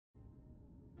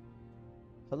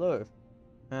Hello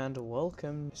and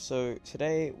welcome. So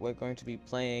today we're going to be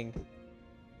playing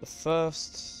the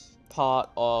first part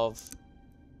of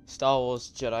Star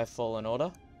Wars Jedi Fallen Order.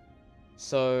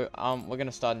 So we're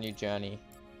gonna start a new journey.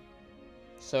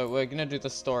 So we're gonna do the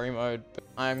story mode, but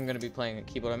I'm gonna be playing a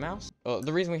keyboard and mouse. Well,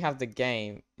 the reason we have the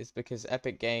game is because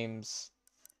Epic Games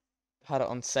had it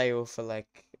on sale for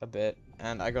like a bit,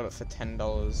 and I got it for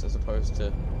 $10 as opposed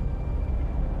to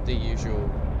the usual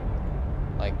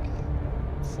like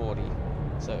 40.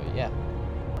 So yeah.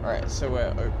 Alright, so we're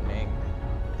opening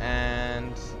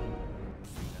and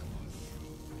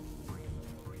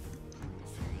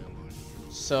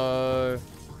so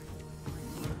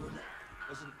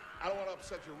Listen, I don't want to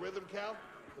upset your rhythm, Cal,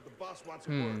 but the boss wants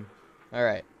a word.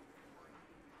 alright.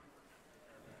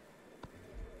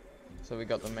 So we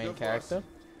got the main character.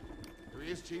 Here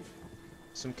he is, Chief.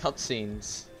 Some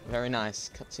cutscenes. Very nice.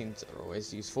 Cutscenes are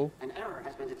always useful. An error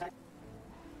has been detected.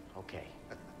 Okay.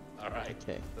 All right.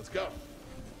 Okay. Let's go.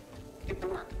 Get to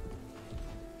work.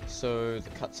 So the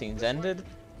cutscenes ended.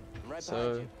 I'm right behind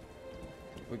So you.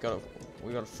 we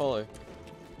gotta follow.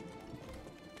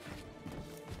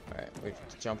 Alright, we have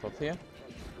to jump up here.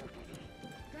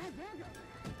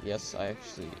 Yes, I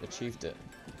actually achieved it.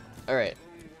 Alright.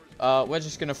 We're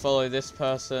just gonna follow this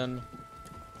person.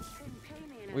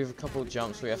 We have a couple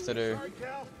jumps we have to do. Sorry,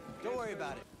 Cal. Don't worry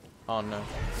about it. Oh no.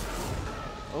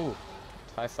 Oh,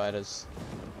 TIE fighters.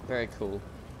 Very cool.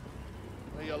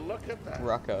 Will you look at that?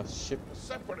 Rucker, ship A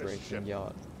separatist breaking ship.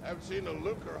 yard. Haven't seen a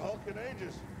Luke or Hulk in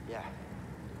ages. Yeah,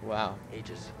 Wow.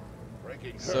 ages.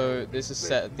 Breaking So her. this is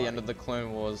set at the end of the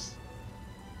Clone Wars.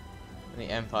 And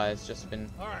the Empire's just been,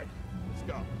 All right. Let's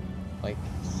go. like,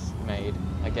 made,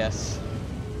 I guess.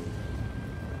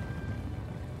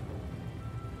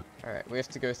 Alright, we have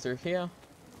to go through here.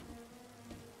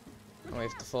 And we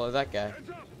have to follow that guy. Hands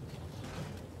up.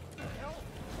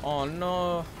 Oh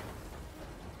no!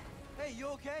 Hey, you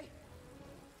okay?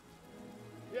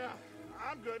 Yeah,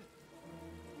 I'm good.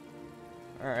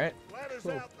 Alright. Ladder's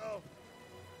Cool. out, though.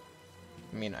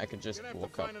 I mean, I could just You're gonna have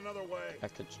walk to up. find another way. I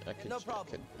could, No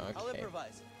problem. I'll okay.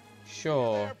 improvise.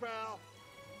 Sure. There, pal.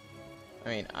 I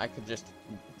mean, I could just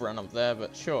run up there,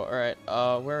 but sure. Alright,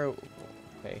 where...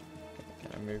 Okay,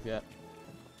 can I move yet?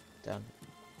 Down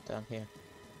here.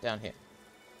 Down here.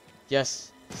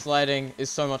 Yes! Sliding is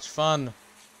so much fun!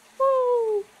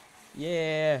 Woo!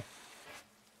 Yeah!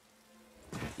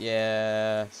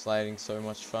 Yeah, sliding's so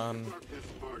much fun.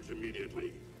 Discharge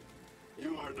immediately.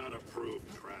 You are not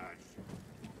approved trash.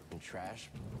 And trash,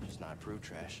 just not approved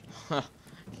trash.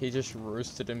 He just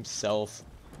roasted himself.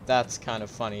 That's kind of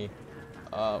funny.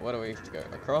 Where do we have to go?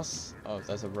 Across? Oh,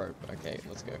 there's a rope. Okay,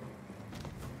 let's go.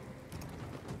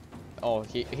 Oh,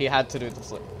 he had to do the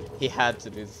flip. He had to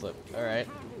do the flip. Alright.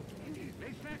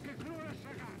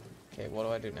 Okay, what do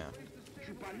I do now?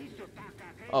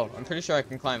 Oh, I'm pretty sure I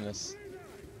can climb this.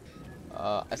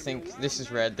 I think this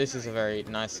is red. This is a very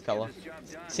nice color.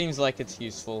 Seems like it's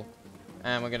useful.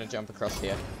 And we're gonna jump across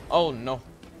here. Oh, no.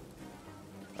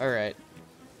 Alright.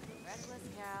 Reckless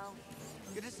cow.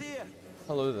 Good to see you.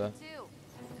 Hello there. Two.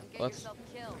 Don't get Let's yourself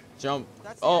killed. jump.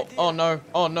 That's the Oh, idea. oh no.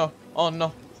 Oh no. Oh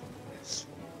no.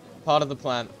 Part of the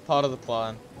plan. Part of the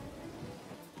plan.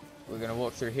 We're gonna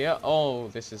walk through here. Oh,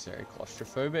 this is very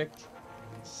claustrophobic.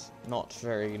 Not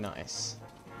very nice.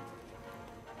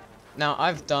 Now,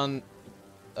 I've done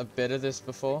a bit of this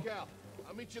before. Cal,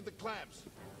 I'll meet you at the clamps.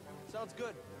 Sounds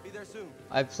good. Be there soon.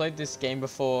 I've played this game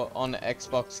before on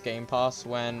Xbox Game Pass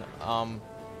when,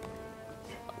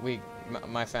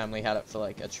 my family had it for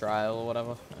like a trial or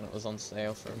whatever, and it was on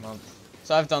sale for a month.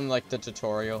 So I've done like the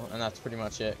tutorial, and that's pretty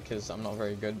much it, because I'm not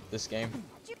very good at this game.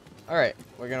 Alright,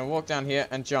 we're gonna walk down here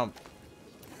and jump.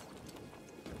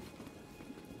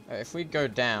 Alright, if we go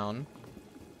down,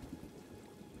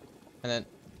 and then,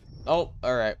 oh,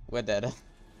 alright, we're dead.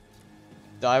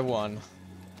 Die one.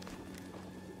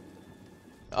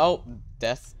 Oh,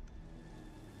 death.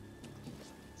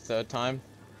 Third time.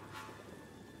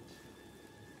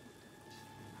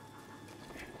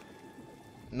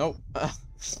 Nope.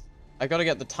 I gotta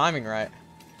get the timing right.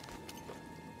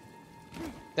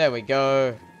 There we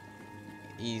go.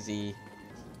 Easy.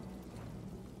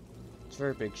 It's a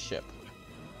very big ship.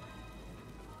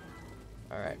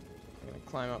 Alright. I'm gonna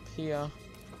climb up here.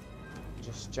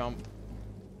 Just jump.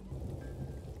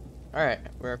 Alright,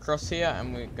 we're across here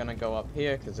and we're gonna go up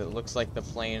here because it looks like the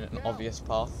plain and obvious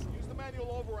path. Use the manual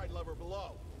override lever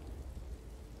below.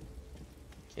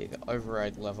 Okay, the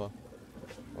override lever.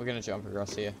 We're gonna jump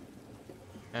across here.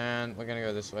 And we're gonna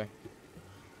go this way.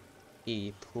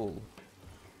 E, pull.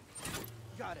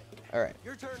 Got it. Alright.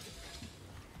 Your turn.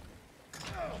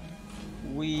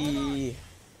 We.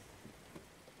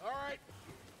 All right,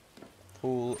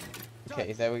 pull.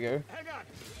 Okay, there we go. Hang on.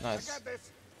 Nice. I got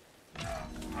this.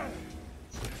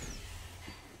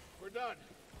 We're done.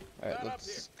 Alright, Not up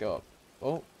let's go up.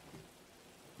 Oh.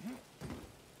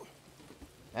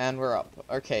 And we're up.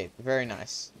 Okay, very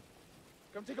nice.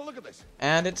 Come take a look at this.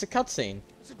 And it's a cutscene.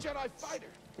 It's a Jedi fighter.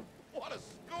 What a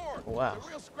score! Wow. The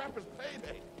real scrapper's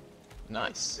payday.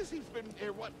 Nice. This thing's been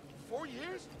here, what, 4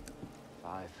 years?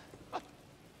 5.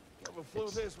 Whoever flew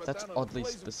this went That's down in a oddly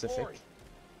blaze of specific. glory.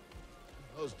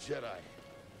 Those Jedi.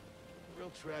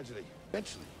 Real tragedy.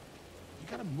 Eventually, you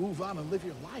gotta move on and live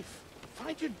your life.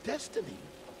 Find your destiny.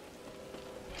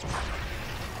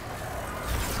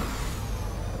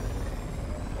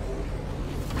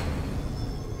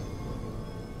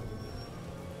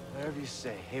 Whatever you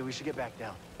say. Hey, we should get back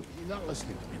down. You're not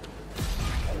listening to me.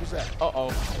 Who's that?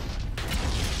 Uh-oh.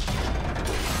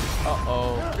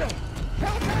 Uh-oh.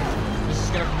 This is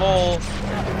gonna fall.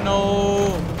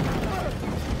 No.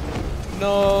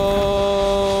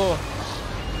 No.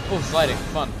 Oh, sliding.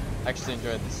 Fun. Actually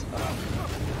enjoyed this.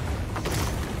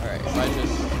 Alright, if I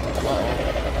just...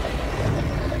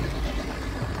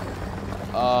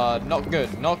 Uh-oh. Not good.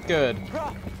 Not good.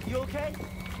 Bro, you okay?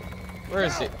 Where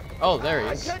is he? Oh, there he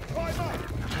I is. can't climb up.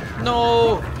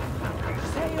 No.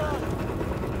 Just hang on.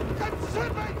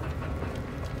 Consider me.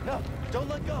 No, don't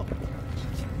let go.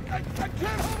 I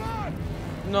can't hold on.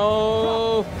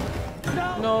 No.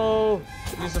 No. No.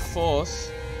 Use the force.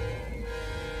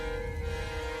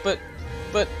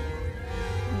 But,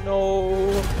 no.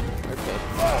 Okay.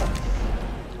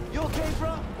 You okay,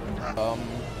 bro?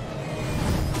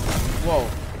 Whoa.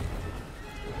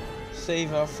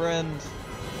 Save our friend.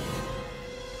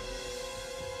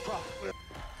 Bro,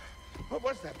 what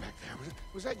was that back there?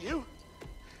 Was that you?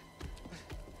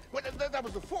 Well, that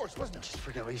was the Force, wasn't it? Just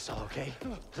forget what you saw, okay?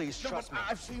 Please No, trust but me.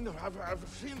 I've seen the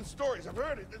stories. I've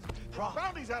heard it. There's Bro,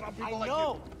 bounties out on people I like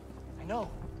know. you. I know.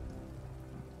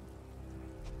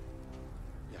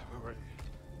 Yeah, we're ready.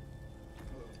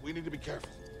 We need to be careful.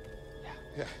 Yeah.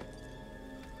 Yeah.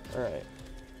 Alright.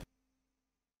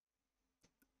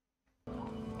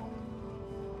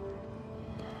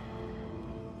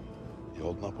 You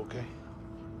holding up okay?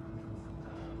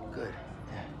 Good.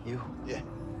 Yeah, you? Yeah.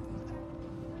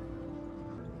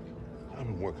 I've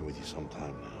been working with you some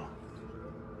time now.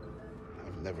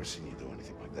 I've never seen you do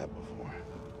anything like that before.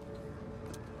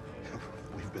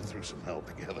 We've been through some hell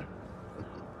together.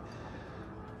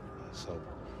 So...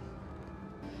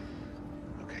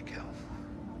 Okay, Cal.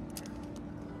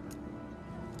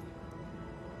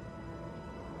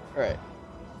 Alright.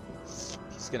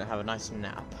 He's gonna have a nice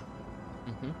nap.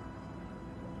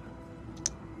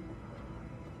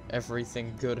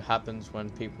 Everything good happens when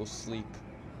people sleep.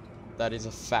 That is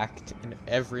a fact in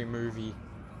every movie.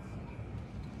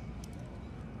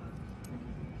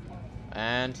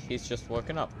 And he's just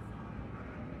woken up.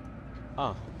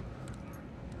 Ah.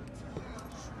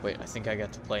 Wait, I think I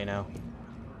get to play now.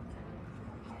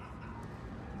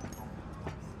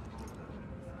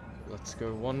 Let's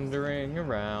go wandering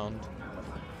around.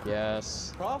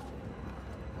 Yes. Prof?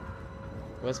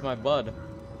 Where's my bud?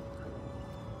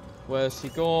 Where's he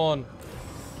gone?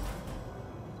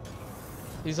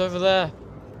 He's over there.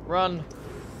 Run.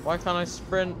 Why can't I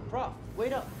sprint? Prof,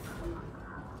 wait up.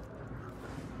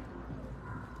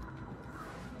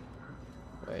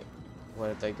 Wait, where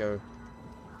did they go?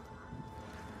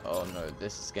 Oh no,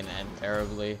 this is gonna end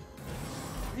terribly.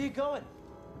 Where are you going?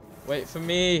 Wait for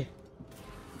me.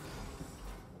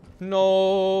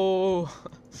 No.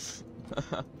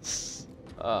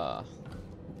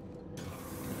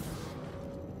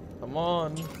 Come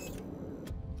on.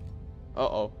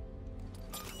 Uh-oh.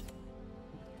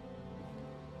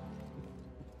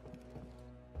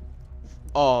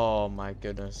 Oh my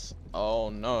goodness. Oh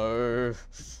no.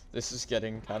 This is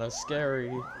getting kind of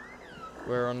scary.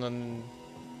 We're on an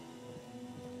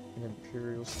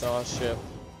Imperial starship.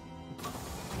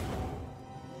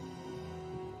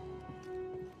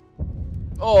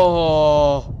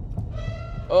 Oh.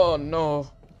 Oh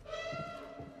no.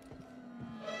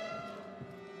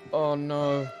 Oh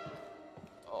no.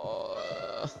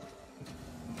 Oh.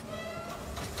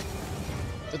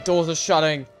 The doors are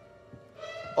shutting.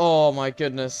 Oh my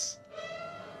goodness.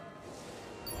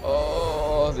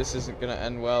 Oh, this isn't gonna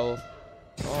end well.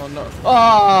 Oh no.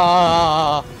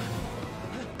 Ah!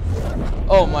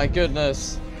 Oh my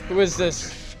goodness. Who is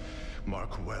this?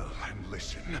 Mark well and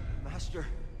listen. Master.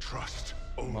 Trust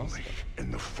only Master.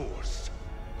 in the Force.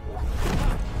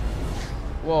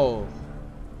 Whoa.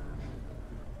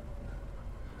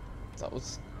 That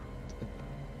was...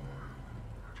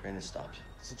 Train has stopped.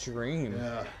 It's a dream.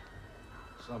 Yeah.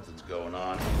 Something's going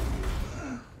on.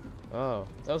 Oh,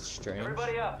 that was strange.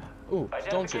 Everybody up. Ooh,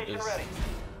 Identification stormtroopers. ready.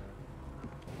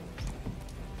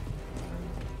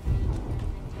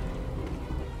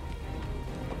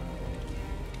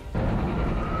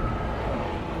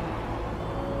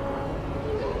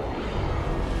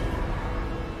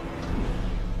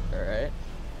 Alright.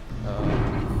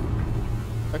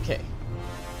 Okay.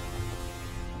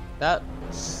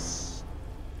 That's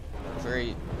a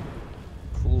very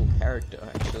cool character,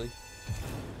 actually.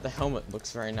 The helmet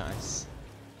looks very nice.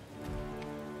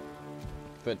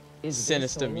 But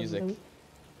sinister music.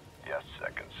 Yes,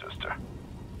 second sister.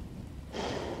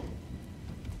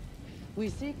 We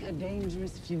seek a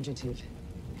dangerous fugitive.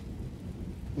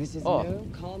 This is Oh. no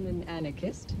common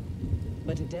anarchist,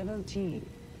 but a devotee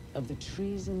of the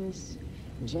treasonous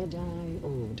Jedi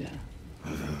Order.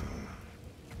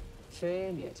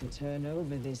 Failure to turn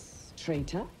over this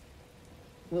traitor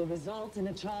will result in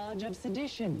a charge of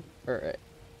sedition. Alright.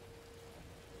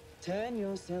 Turn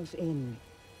yourself in,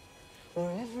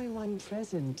 or everyone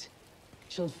present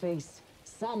shall face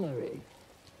summary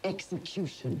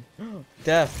execution.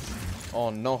 Death. Oh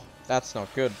no, that's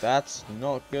not good. That's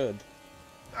not good.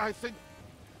 I think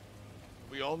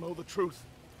we all know the truth.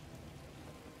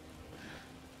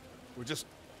 We're just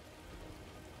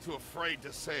too afraid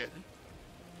to say it.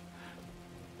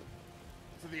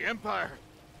 To the Empire,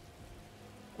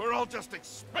 we're all just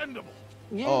expendable.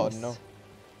 Yes, Oh no.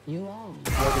 you are.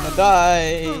 We're gonna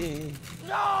die.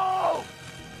 No!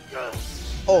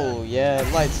 Oh yeah,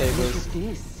 Look lightsabers. at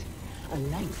this, a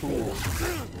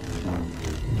lightsaber.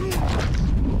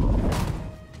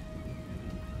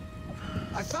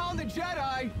 I found the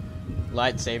Jedi!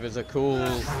 Lightsabers are cool.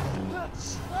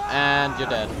 And you're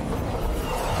dead.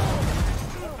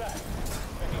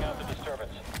 Picking out the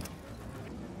disturbance.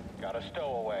 Got a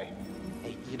stowaway.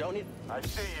 Hey, you don't need... I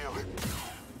see you.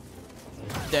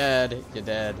 Dead. You're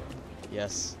dead.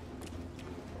 Yes.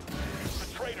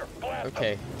 The traitor, blast him.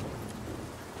 Okay.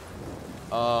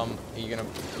 Are you gonna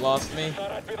blast me?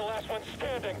 Thought I'd be the last one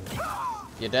standing.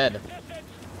 You're dead.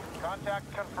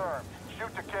 Contact confirmed.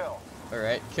 Shoot to kill.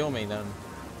 Alright, kill me then.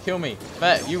 Kill me.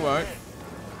 Bet you won't.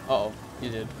 Uh-oh, you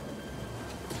did.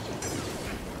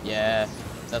 Yeah,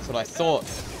 that's what I thought.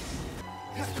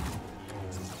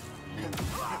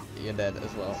 You're dead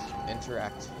as well.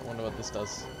 Interact. I wonder what this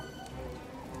does.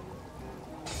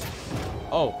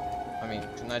 Oh, I mean,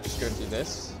 can I just go through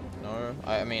this? No,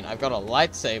 I mean, I've got a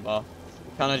lightsaber.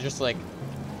 Can I just like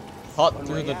cut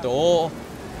through the door?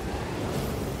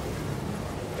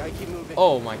 Gotta keep moving.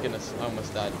 Oh my goodness, I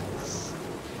almost died.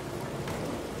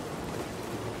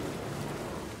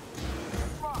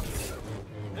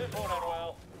 This won't end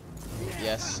well.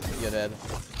 Yes, you're dead.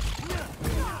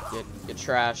 You're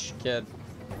trash, kid.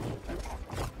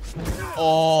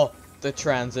 Oh, the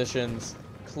transitions.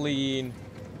 Clean.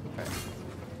 Okay.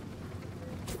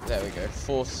 There we go.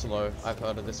 Force slow. I've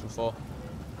heard of this before.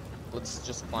 Let's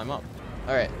just climb up.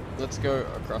 Alright, let's go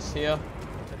across here.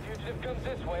 The fugitive comes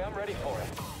this way, I'm ready for it.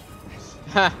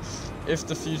 Ha! If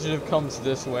the fugitive comes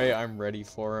this way, I'm ready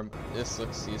for him. This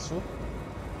looks useful.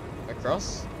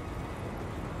 Across.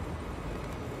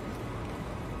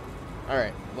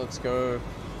 Alright, let's go.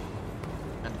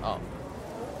 And up.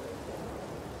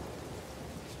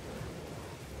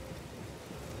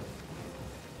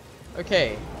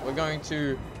 Okay, we're going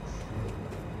to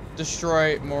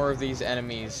destroy more of these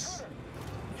enemies.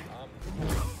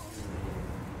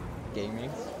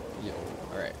 Gaming? Yo,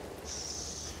 alright.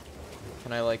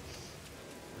 Can I, like,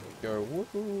 go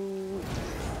woohoo?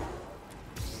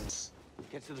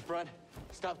 Get to the front.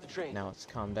 Stop the train. Now it's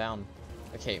calmed down.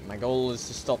 Okay, my goal is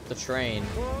to stop the train.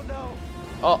 Oh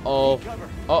no! Uh-oh. Cover.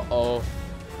 Uh-oh.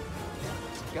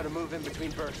 Gotta move in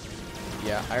between bursts.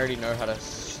 Yeah, I already know how to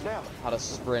Now.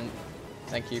 sprint.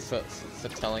 Thank you for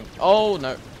telling. Oh,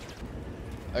 no.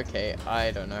 Okay,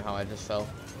 I don't know how I just fell.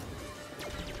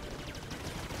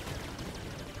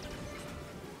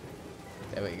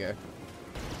 There we go.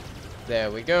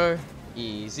 There we go.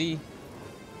 Easy.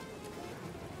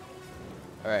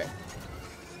 Alright.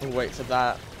 We'll wait for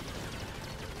that.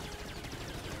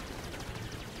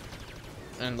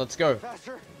 And let's go.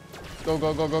 Faster. Go,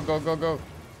 go, go, go, go, go, go.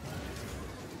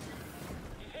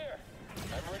 Here.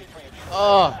 I'm ready for you.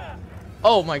 Oh!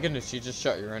 Oh my goodness, you just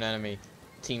shot your own enemy.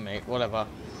 Teammate, whatever.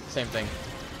 Same thing.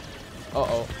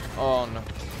 Uh-oh. Oh no.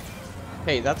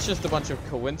 Hey, that's just a bunch of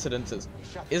coincidences.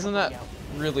 Isn't that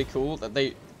really cool that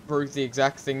they broke the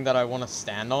exact thing that I want to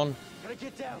stand on? Gotta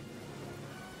get down.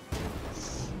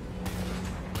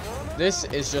 This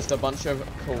is just a bunch of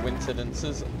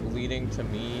coincidences leading to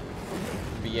me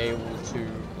be able to,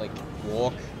 like,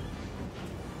 walk.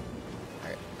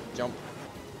 Alright, jump.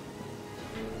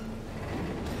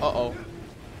 Uh-oh.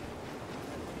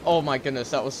 Oh my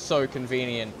goodness, that was so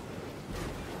convenient.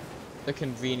 The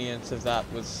convenience of that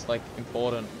was, like,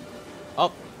 important.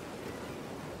 Up.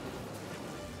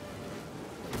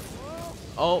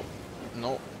 Oh.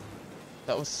 No.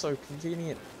 That was so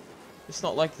convenient. It's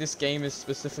not like this game is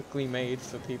specifically made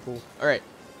for people. Alright,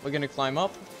 we're gonna climb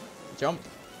up. Jump.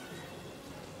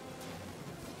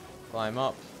 Climb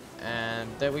up. And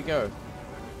there we go.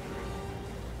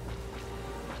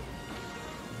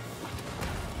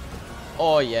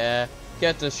 Oh yeah.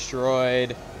 Get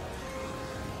destroyed.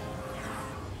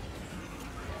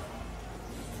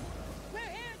 We're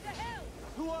here to help!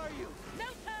 Who are you? No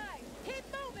time! Keep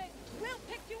moving! We'll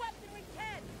pick you up when we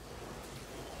can!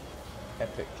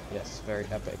 Epic. Yes, very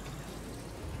epic.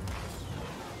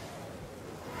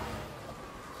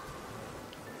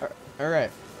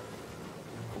 Alright.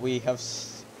 We have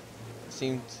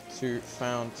seemed to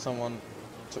found someone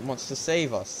that wants to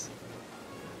save us.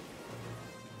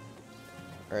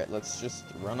 Alright, let's just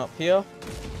run up here.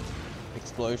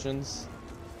 Explosions.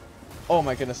 Oh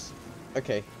my goodness.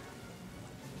 Okay.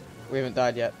 We haven't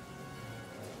died yet.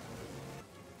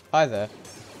 Hi there.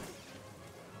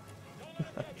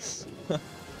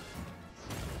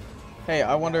 Hey,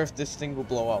 I wonder if this thing will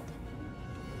blow up.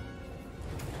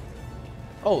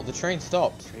 Oh, the train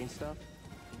stopped. Train stopped?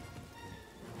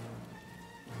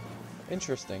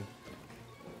 Interesting.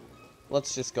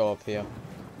 Let's just go up here.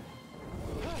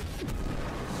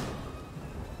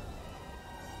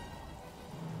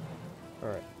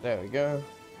 Alright, there we go.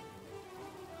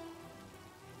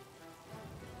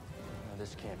 No,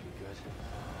 this can't be good.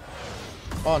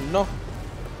 Oh no!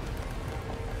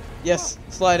 Yes,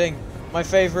 sliding! My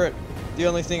favorite! The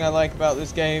only thing I like about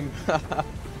this game.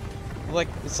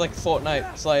 It's like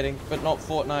Fortnite sliding, but not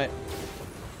Fortnite.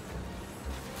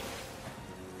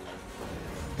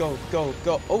 Go, go,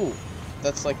 go! Oh!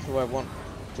 That's like who I want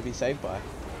to be saved by.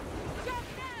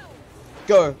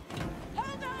 Go!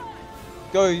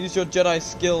 Go, use your Jedi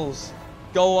skills.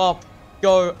 Go up.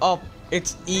 Go up.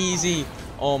 It's easy.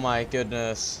 Oh my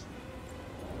goodness.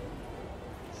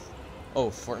 Oh,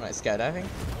 Fortnite skydiving?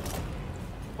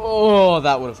 Oh,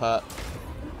 that would have hurt.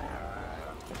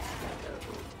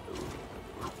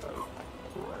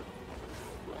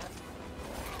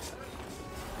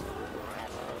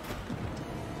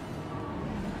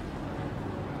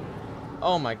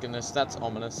 Oh my goodness, that's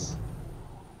ominous.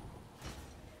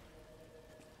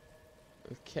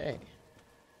 Okay.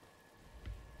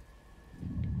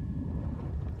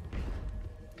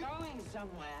 Going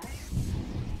somewhere.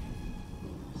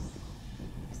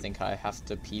 I think I have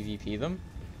to PvP them.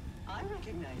 I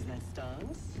recognize that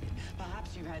stance.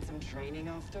 Perhaps you've had some training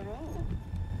after all.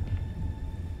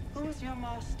 Who's your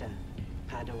master?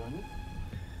 Padawan?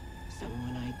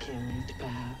 Someone I killed,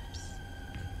 perhaps?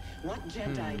 What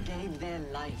Jedi gave their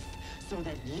life so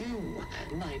that you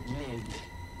might live?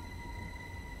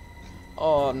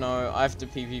 Oh no, I have to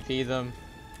PvP them.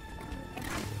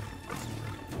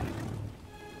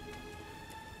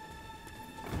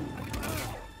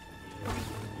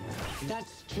 That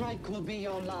strike will be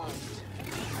your last.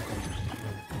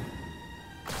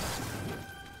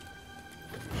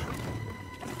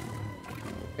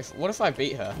 What if I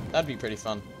beat her? That'd be pretty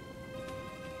fun.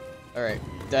 Alright,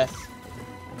 death.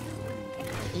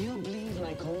 You bleed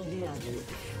like all the others.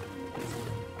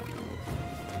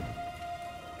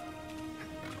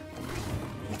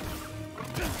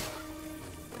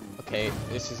 Okay,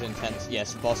 this is intense.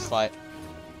 Yes, boss fight.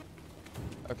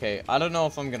 Okay, I don't know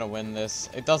if I'm gonna win this.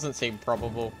 It doesn't seem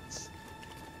probable.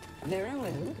 Very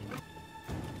well.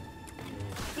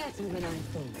 Better than I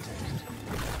thought.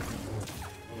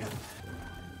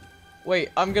 Wait,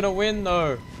 I'm gonna win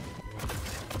though.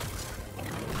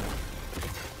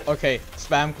 Okay,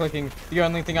 spam clicking. The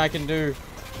only thing I can do.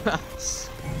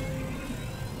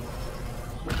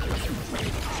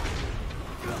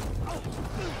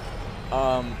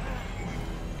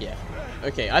 Yeah.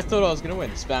 Okay, I thought I was gonna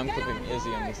win. Spam clicking is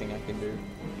the only thing I can do.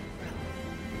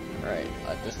 Alright,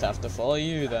 I just have to follow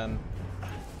you then.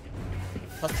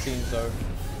 Cutscenes though.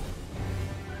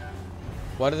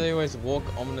 Why do they always walk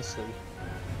ominously?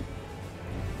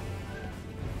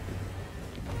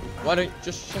 Why don't you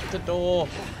just shut the door?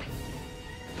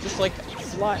 Just like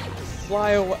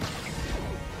fly away.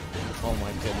 Oh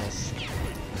my goodness.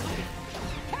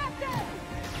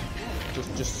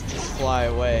 Just fly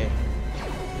away.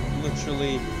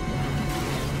 Literally.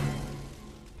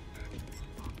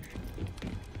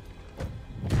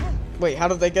 Wait, how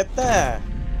did they get there?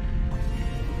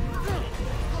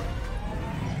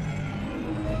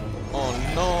 Oh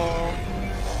no.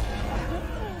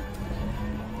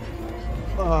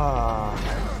 Ah.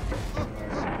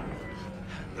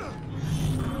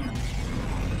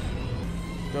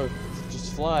 Go, Go.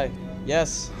 Just fly.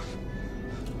 Yes.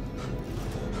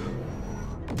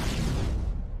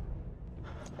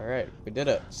 Alright, we did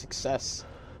it. Success.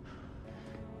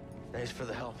 Thanks for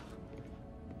the help.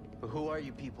 But who are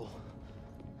you people?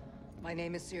 My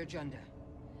name is Sir Junda,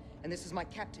 and this is my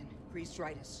captain, Grease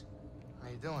Dritus. How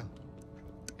you doing?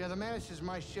 Yeah, the Mantis is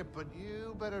my ship, but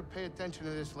you better pay attention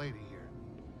to this lady here.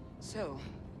 So,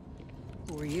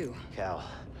 who are you? Cal.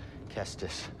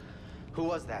 Kestis. Who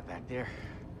was that back there?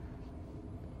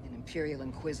 An Imperial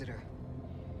Inquisitor.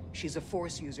 She's a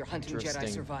Force user hunting Jedi Interesting.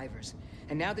 survivors.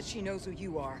 And now that she knows who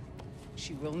you are,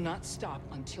 she will not stop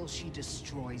until she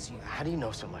destroys you. How do you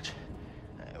know so much?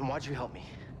 And why'd you help me?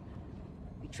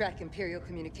 We track Imperial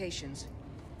communications.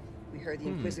 We heard the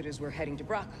Inquisitors were heading to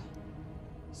Braca,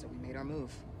 so we made our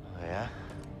move. Oh, yeah?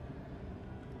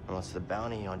 And what's the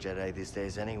bounty on Jedi these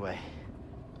days anyway?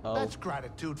 Oh. That's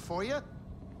gratitude for you.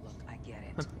 Look, I get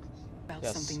it. About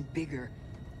Yes. something bigger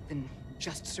than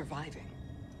just surviving.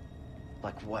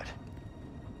 Like what?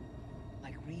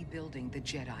 Like rebuilding the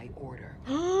Jedi Order.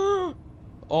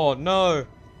 Oh no.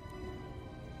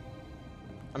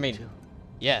 I mean, Two.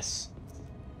 yes.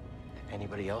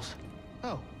 Anybody else?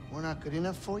 Oh, we're not good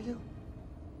enough for you?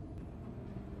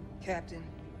 Captain,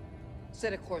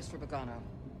 set a course for Bogano.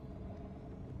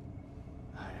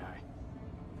 Aye.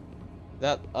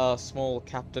 That small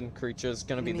captain creature is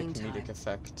gonna In be the the meantime- comedic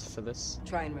effect for this.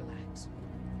 Try and relax.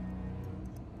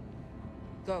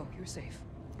 Go, you're safe.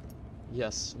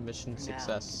 Yes, mission For now.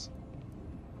 success.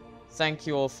 Thank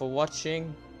you all for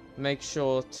watching. Make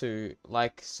sure to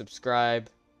like, subscribe,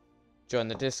 join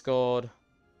the Discord.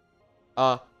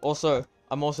 Also,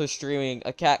 I'm also streaming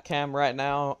a cat cam right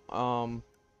now.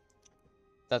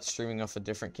 That's streaming off a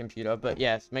different computer, but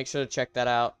yeah, make sure to check that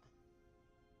out.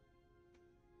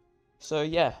 So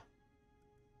yeah.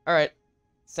 Alright.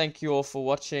 Thank you all for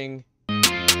watching.